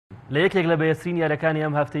لە یەکێک لە بەهێزترین یاریەکانی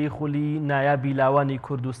ئەم هەفتەی خولی نایابی لاوانی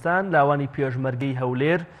کوردستان لاوانی پێشمەرگەی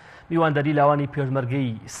هەولێر میواندەری لاوانی پێشمەرگەی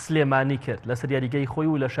سلێمانی کرد لەسەر یاریگەی خۆی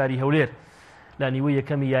و لە شاری هەولێر. لە نیوەی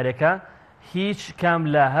یەکەمی یاریەکە هیچ کام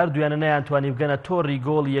لە هەردوویانە نەیانتوانی بگەنە تۆڕی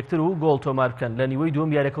گۆڵ یەکتر و گۆڵ تۆمار بکەن. لە نیوەی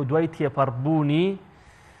دووەم یاریەکە و دوای تێپەڕبوونی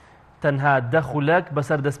تەنها 10 خولەک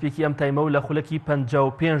بەسەر دەستپێکی ئەم تایمە و لە خولەکی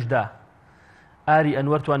 55دا ئاری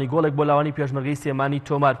ئەنوەر توانی گۆڵێک بۆ لاوانی پێشمەرگەی سلێمانی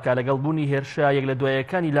تۆمار بکات لەگەڵ بوونی هێرشە یەک لە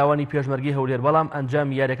دوایەکانی لاوانی پێشمەرگەی هەولێر. بەڵام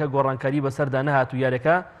ئەنجامی یاریەکە گۆڕانکاری بەسەردا نەهات و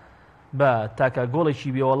یاریەکە بە تاکە گۆڵێکی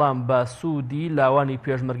بێوەڵام بە سوودی لاوانی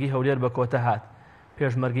پێشمەرگەی هەولێر بە کۆتە هات.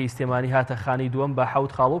 پێشمەرگەی سلێمانی هاتە خانەی دووەم بە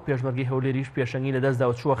 7 خاڵ و پێشمەرگەی هەولێریش پێشەنگی لەدەستدا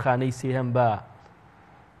و چووە خانەی سێهەم بە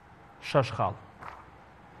 6 خاڵ.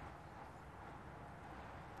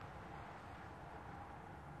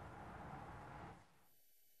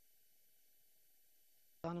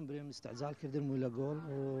 أنا بريم استعجال كردم ولا جول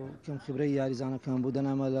وكم خبرة ياري زانا كان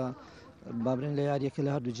بودنا مالا بابرين لياري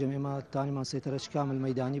كلها هردو جميع ما تاني ما سيطرش كامل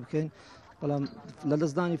ميداني بكين بلا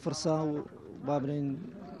لدزداني فرصة وبابرين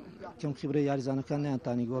كم خبرة ياري زانا كان نيان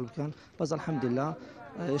تاني جول بكين بس الحمد لله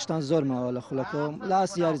اشتان زور ما ولا خلكم لا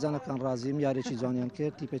أس ياري زانا كان رازيم ياري شي زانيان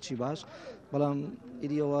كير تيبه شي باش بلا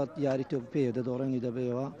إليوات ياري توب بيه ده دوراني ده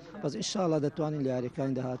بيوا بس إن شاء الله ده تواني اللي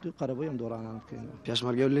كاين ده هاتو قربوا يوم دوران كاين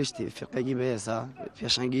پێشمەرگەی لشتی فقێکی بەهێزە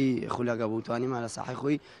پێشەنگی خولەکە بوو توانیمان لە ساحەی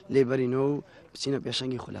خۆی لێبەرینەوە بچینە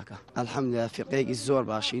پێشەنگی خولەکە الحەمدولillah فقێکی زۆر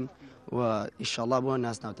باشین و ئینشاءالله بۆ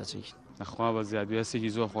ناز ناوتەچین ئەخوا بە زیادوێسێکی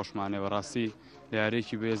زۆر خۆشمانێ بەڕاستی لە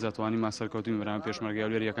یاریەکی بەهێزە توانیمان سەرکەوتوی بەرامبەر پێشمەرگەی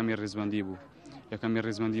هەولێر یەکەمی ڕێزبەندی بوو یەکەمی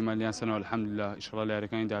ڕێزبەندیمان لیان سەنەوە الحەمدولillah ئینشاءالله لە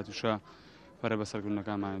یاریەکانی داهاتووشە پەرە بە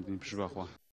سەرکەوتنەکانمان دین پشت بەخوا.